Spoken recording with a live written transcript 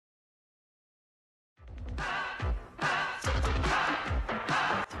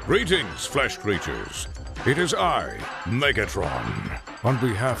Greetings, flesh creatures. It is I, Megatron. On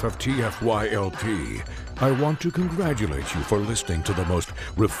behalf of TFYLP, I want to congratulate you for listening to the most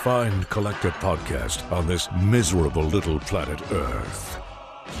refined collective podcast on this miserable little planet Earth.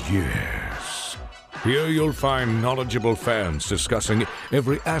 Yes. Here you'll find knowledgeable fans discussing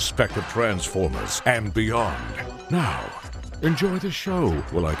every aspect of Transformers and beyond. Now, enjoy the show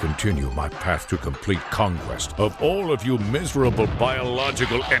while I continue my path to complete conquest of all of you miserable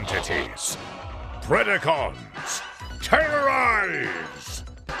biological entities. Predacons, terrorize!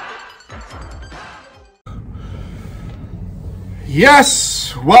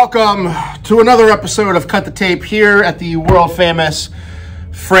 Yes, welcome to another episode of Cut the Tape here at the world famous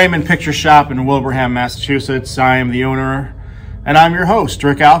Frame and Picture Shop in Wilbraham, Massachusetts. I am the owner and I'm your host,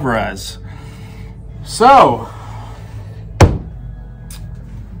 Rick Alvarez. So,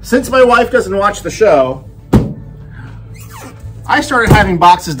 since my wife doesn't watch the show, I started having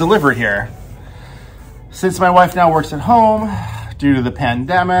boxes delivered here. Since my wife now works at home due to the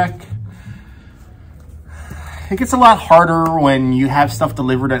pandemic, it gets a lot harder when you have stuff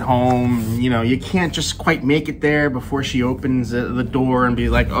delivered at home. You know, you can't just quite make it there before she opens the door and be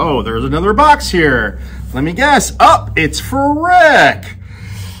like, oh, there's another box here. Let me guess. Oh, it's for Rick.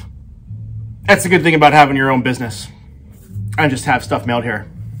 That's the good thing about having your own business. I just have stuff mailed here.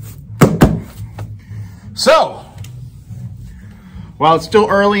 So, while it's still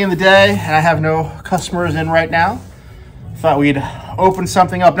early in the day and I have no customers in right now, thought we'd open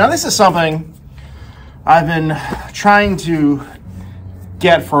something up. Now, this is something I've been trying to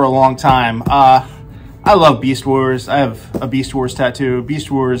get for a long time. I love Beast Wars. I have a Beast Wars tattoo. Beast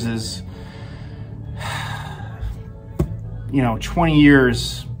Wars is, 20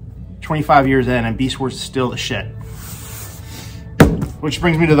 years, 25 years in, and Beast Wars is still the shit. Which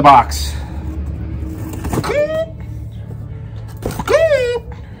brings me to the box.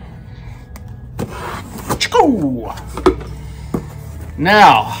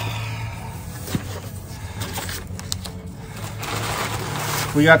 Now,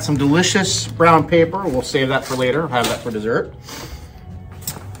 we got some delicious brown paper. We'll save that for later. I'll have that for dessert.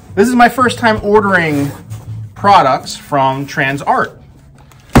 This is my first time ordering products from Trans Art.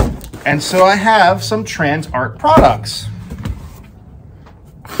 And so I have some Trans Art products.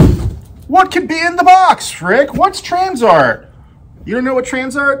 What could be in the box, Rick? What's Trans Art? You don't know what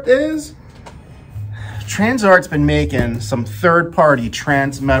Trans Art is? Trans Art's been making some third-party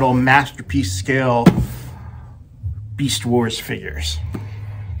trans metal masterpiece scale Beast Wars figures.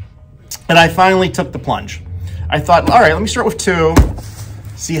 And I finally took the plunge. I thought, all right, let me start with two,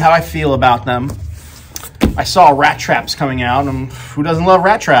 see how I feel about them. I saw Rat Trap's coming out, and who doesn't love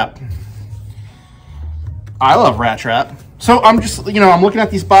Rat Trap? I love Rat Trap. So I'm just, I'm looking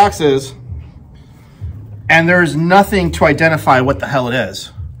at these boxes, and there's nothing to identify what the hell it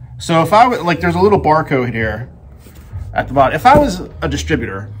is. So if I was, there's a little barcode here at the bottom. If I was a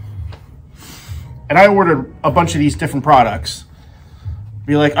distributor, and I ordered a bunch of these different products,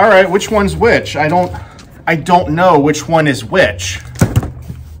 be like, all right, which one's which? I don't know which one is which.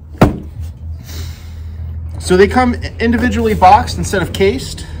 So they come individually boxed instead of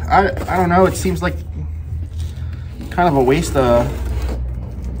cased. I don't know, it seems like kind of a waste of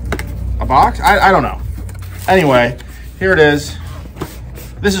a box. I don't know. Anyway, here it is.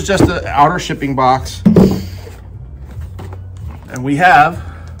 This is just the outer shipping box. And we have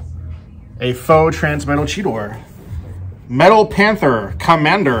a faux Transmetal Cheetor. Metal Panther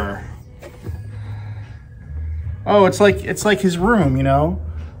Commander. Oh, it's like his room,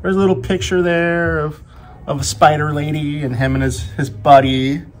 There's a little picture there of a spider lady and him and his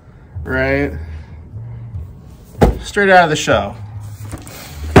buddy, right? Straight out of the show.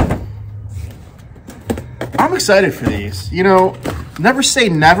 I'm excited for these. Never say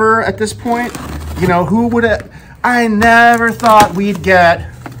never at this point. Who would have... I never thought we'd get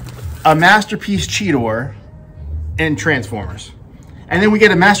a Masterpiece Cheetor in Transformers. And then we get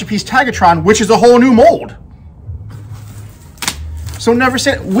a Masterpiece Tagatron, which is a whole new mold. So never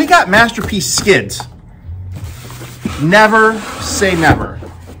say... We got Masterpiece Skids. Never say never.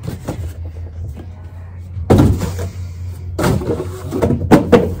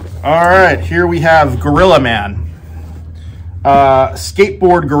 All right, here we have Gorilla Man.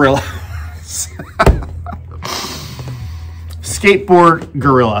 Skateboard Gorilla. Skateboard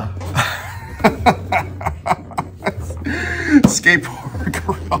Gorilla. Skateboard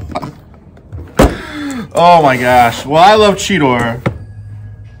Gorilla. Oh my gosh. Well, I love Cheetor.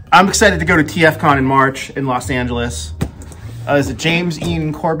 I'm excited to go to TFCon in March in Los Angeles. Is it James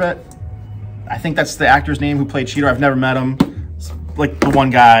Ian Corbett? I think that's the actor's name who played Cheetor. I've never met him. It's like the one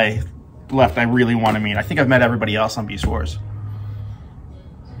guy left I really want to meet. I think I've met everybody else on Beast Wars.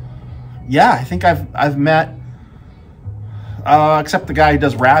 yeah, I think I've met, except the guy who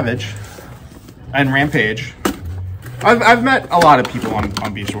does Ravage and Rampage. I've met a lot of people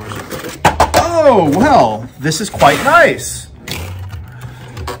on Beast Wars. Oh, well, this is quite nice.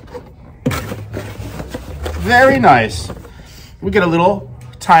 Very nice. We get a little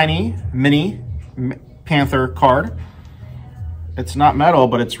tiny mini Panther card. It's not metal,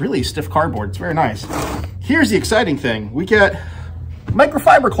 but it's really stiff cardboard. It's very nice. Here's the exciting thing. We get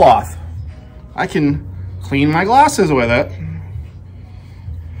microfiber cloth. I can clean my glasses with it.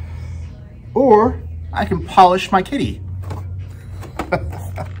 Or I can polish my kitty.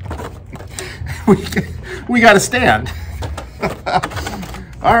 we got to stand.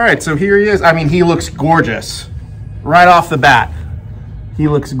 All right, so here he is. I mean, he looks gorgeous. Right off the bat, he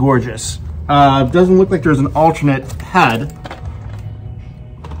looks gorgeous. Doesn't look like there's an alternate head,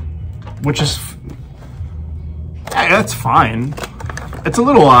 which is, that's fine. It's a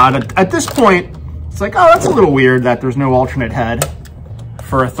little odd. At this point, it's like, oh, that's a little weird that there's no alternate head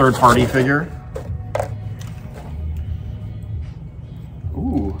for a third-party figure.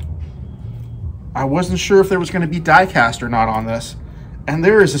 Ooh. I wasn't sure if there was going to be die cast or not on this. And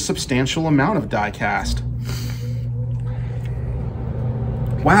there is a substantial amount of die cast.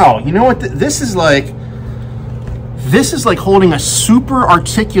 Wow, you know what? This is like holding a super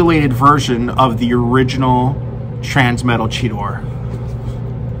articulated version of the original Transmetal Cheetor.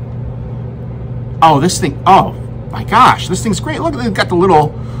 Oh, this thing, oh my gosh, this thing's great. Look, they've got the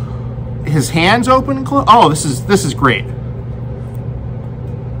little, his hands open and closed. Oh, this is great.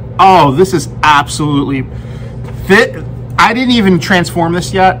 Oh, this is absolutely fit. I didn't even transform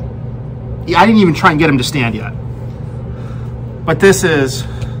this yet. I didn't even try and get him to stand yet. But this is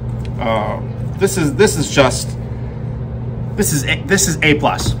A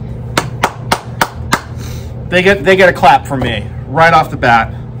plus. They get a clap from me right off the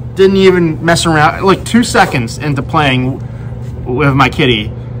bat. Didn't even mess around. Like 2 seconds into playing with my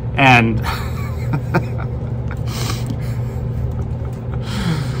kitty, and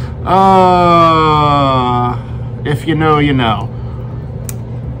if you know, you know.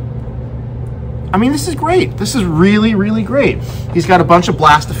 I mean, this is great. This is really, really great. He's got a bunch of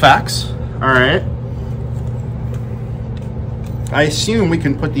blast effects. All right. I assume we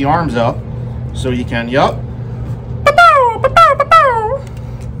can put the arms up so he can, yup.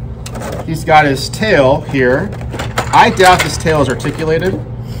 He's got his tail here. I doubt this tail is articulated.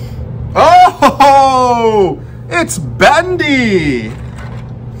 Oh, it's bendy.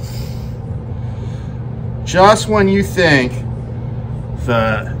 Just when you think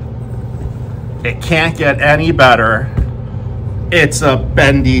it can't get any better, it's a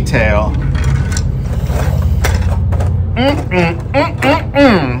bendy tail.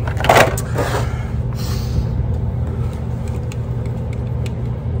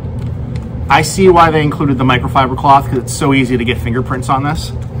 I see why they included the microfiber cloth, because it's so easy to get fingerprints on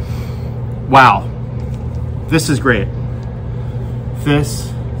this. Wow, this is great.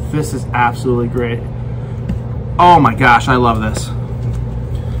 This is absolutely great. Oh my gosh, I love this.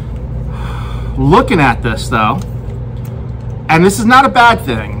 Looking at this though, and this is not a bad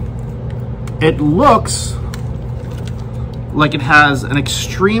thing, it looks like it has an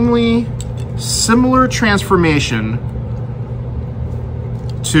extremely similar transformation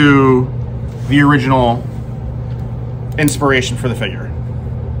to the original inspiration for the figure.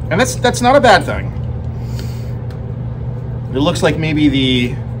 And that's not a bad thing. It looks like maybe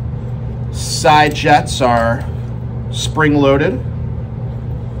the side jets are spring-loaded.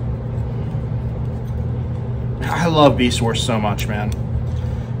 I love Beast Wars so much, man.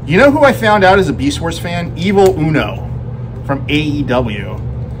 You know who I found out is a Beast Wars fan? Evil Uno from AEW.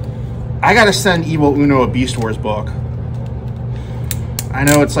 I gotta send Evil Uno a Beast Wars book. I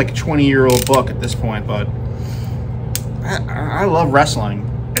know it's like a 20-year-old book at this point, but I love wrestling.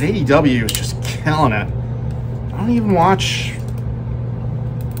 And AEW is just killing it. I don't even watch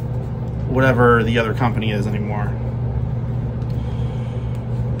whatever the other company is anymore.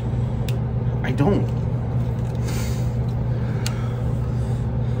 I don't.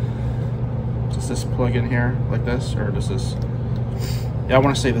 Does this plug in here like this, or does this? Yeah, I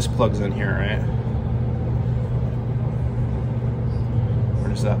want to say this plugs in here, right? Or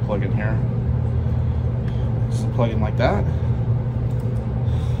does that plug in here? Does it plug in like that?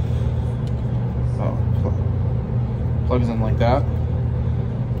 Oh, plugs in like that,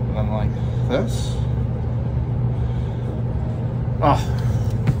 and then like this. Oh.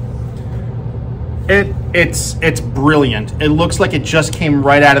 It's brilliant. It looks like it just came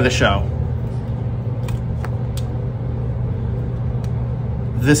right out of the show.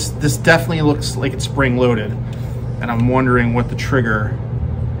 This definitely looks like it's spring-loaded, and I'm wondering what the trigger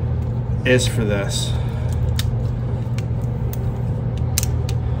is for this.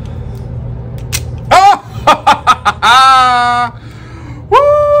 Oh! Woo!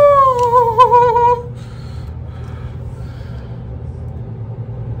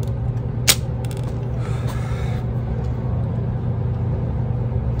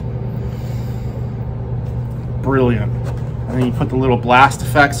 Brilliant. And then you put the little blast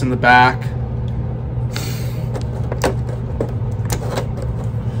effects in the back.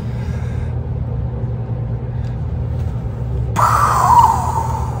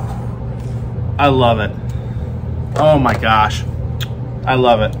 I love it. Oh my gosh. I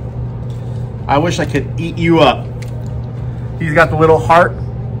love it. I wish I could eat you up. He's got the little heart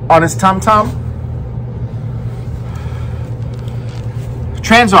on his tum-tum.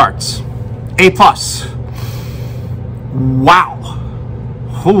 TransArts, A+. Wow.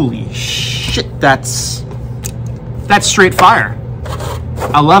 Holy shit, that's straight fire.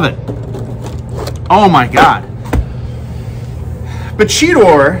 I love it. Oh my God. But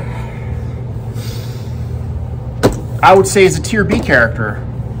Cheetor, I would say, is a tier B character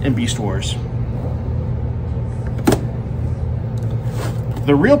in Beast Wars.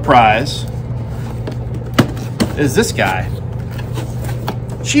 The real prize is this guy.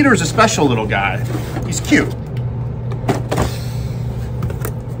 Cheetor's a special little guy. He's cute.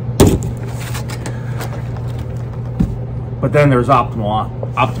 But then there's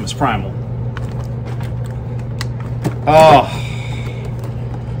Optimus Primal. Oh,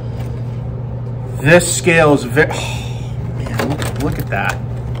 this scale is very. Oh, man, look at that.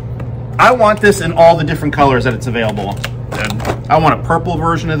 I want this in all the different colors that it's available. And I want a purple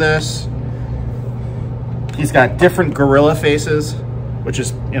version of this. He's got different gorilla faces, which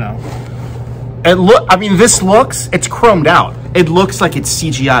is, you know, I mean, this looks, it's chromed out. It looks like it's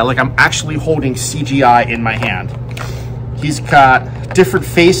CGI, like I'm actually holding CGI in my hand. He's got different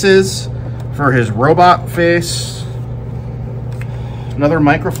faces for his robot face. Another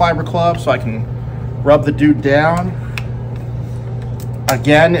microfiber club so I can rub the dude down.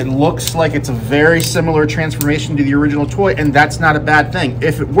 Again, it looks like it's a very similar transformation to the original toy, and that's not a bad thing.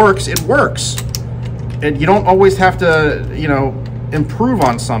 If it works, it works. And you don't always have to, you know, improve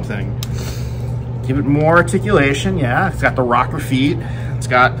on something. Give it more articulation, yeah. It's got the rocker feet. It's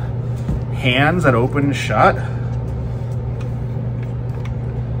got hands that open and shut.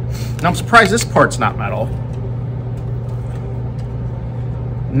 Now I'm surprised this part's not metal.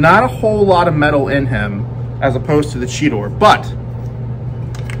 Not a whole lot of metal in him as opposed to the Cheetor, but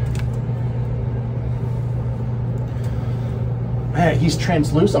man, he's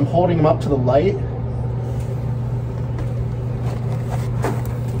translucent. I'm holding him up to the light.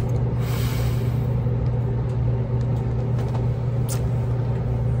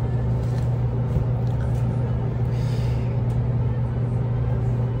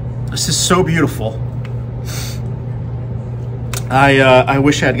 This is so beautiful. I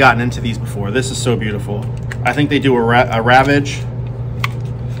wish I had gotten into these before. This is so beautiful. I think they do a Ravage.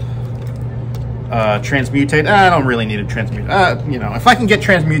 Transmutate. I don't really need a Transmutate. You know, if I can get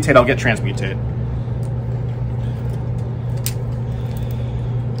Transmutate, I'll get Transmutate.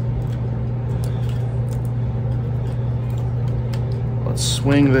 Let's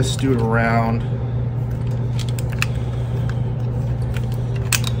swing this dude around.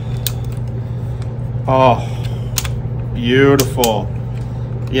 Oh, beautiful.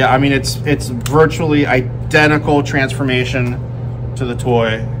 Yeah, I mean, it's virtually identical transformation to the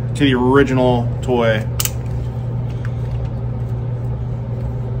toy, to the original toy.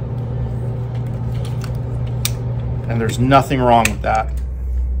 And there's nothing wrong with that.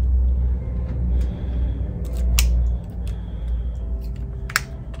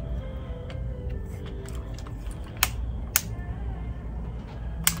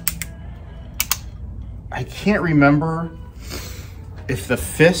 I can't remember if the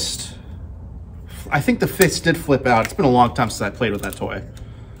fist, I think the fist did flip out. It's been a long time since I played with that toy.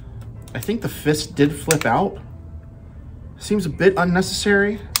 I think the fist did flip out. Seems a bit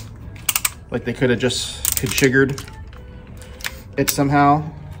unnecessary. Like they could have just configured it somehow.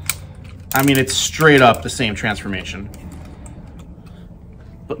 I mean, it's straight up the same transformation.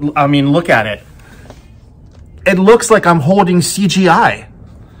 But I mean, look at it. It looks like I'm holding CGI.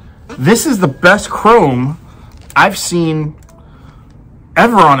 This is the best chrome I've seen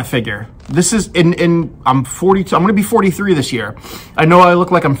ever on a figure. This is I'm 42. I'm going to be 43 this year. I know I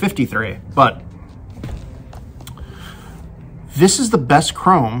look like I'm 53, but this is the best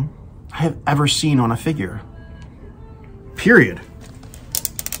chrome I have ever seen on a figure. Period.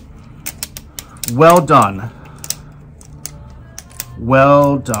 Well done.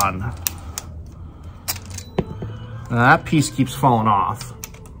 Well done. Now that piece keeps falling off.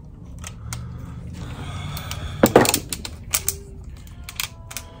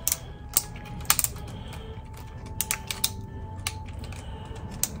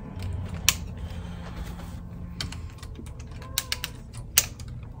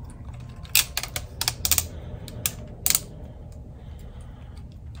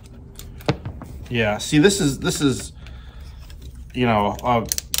 Yeah, see, this is, you know, a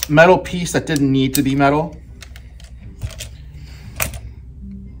metal piece that didn't need to be metal.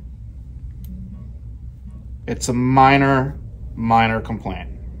 It's a minor complaint.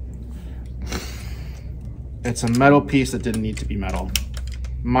 It's a metal piece that didn't need to be metal.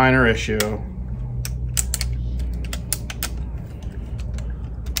 Minor issue.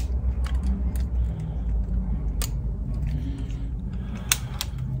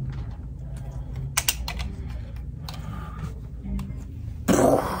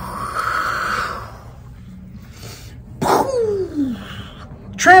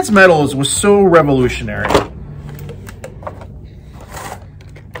 Transmetals was so revolutionary.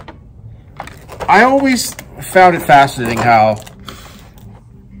 I always found it fascinating how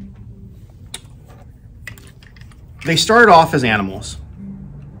they started off as animals.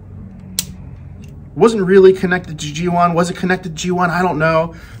 Wasn't really connected to G1. Was it connected to G1? I don't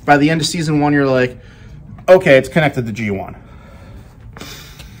know. By the end of season 1, you're like, okay, it's connected to G1.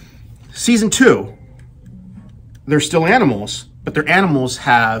 Season 2, they're still animals, but their animals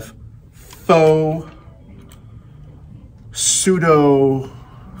have faux pseudo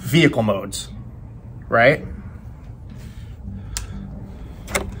vehicle modes, right?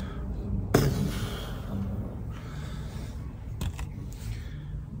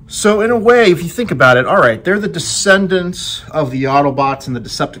 So in a way, if you think about it, all right, they're the descendants of the Autobots and the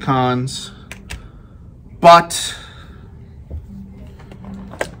Decepticons, but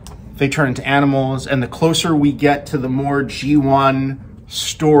they turn into animals, and the closer we get to the more G1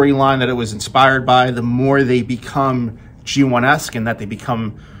 storyline that it was inspired by, the more they become G1-esque, and that they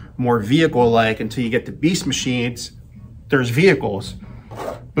become more vehicle-like until you get to Beast Machines. There's vehicles.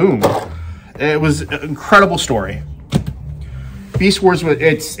 Boom. It was an incredible story. Beast Wars,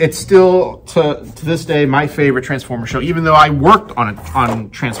 it's still, to this day, my favorite Transformer show. Even though I worked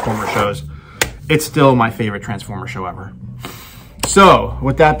on Transformer shows, it's still my favorite Transformer show ever. So,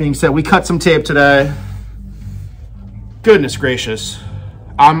 with that being said, we cut some tape today. Goodness gracious.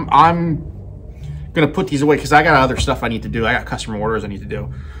 I'm gonna put these away because I got other stuff I need to do. I got customer orders I need to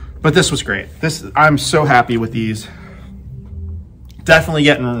do. But this was great. I'm so happy with these. Definitely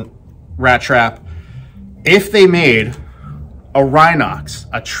getting Rat Trap. If they made a Rhinox,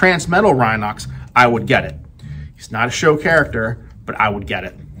 a Transmetal Rhinox, I would get it. He's not a show character, but I would get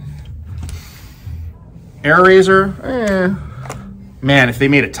it. Air Razor, man, if they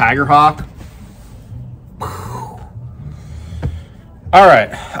made a Tiger Hawk. All right,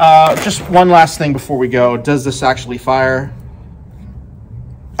 just one last thing before we go. Does this actually fire?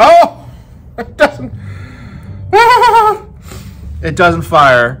 Oh, it doesn't. It doesn't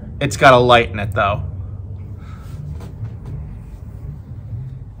fire. It's got a light in it though.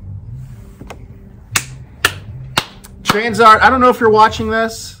 Transart, I don't know if you're watching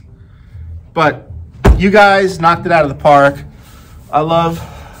this, but you guys knocked it out of the park.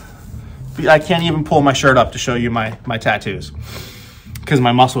 I can't even pull my shirt up to show you my tattoos because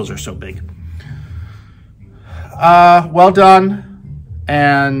my muscles are so big. Well done.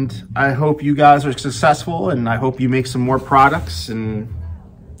 And I hope you guys are successful, and I hope you make some more products, and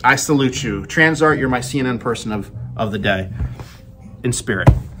I salute you. Transart, you're my CNN person of the day, in spirit.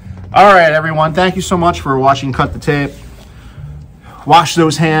 All right, everyone, thank you so much for watching Cut the Tape. Wash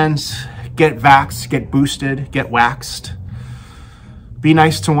those hands, get vaxxed, get boosted, get waxed. Be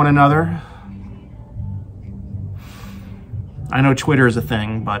nice to one another. I know Twitter is a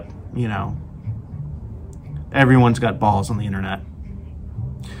thing, but, you know, everyone's got balls on the internet.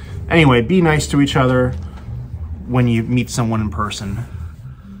 Anyway, be nice to each other when you meet someone in person,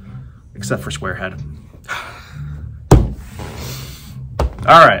 except for Squarehead.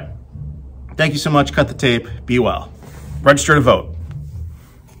 All right. Thank you so much. Cut the tape. Be well. Register to vote.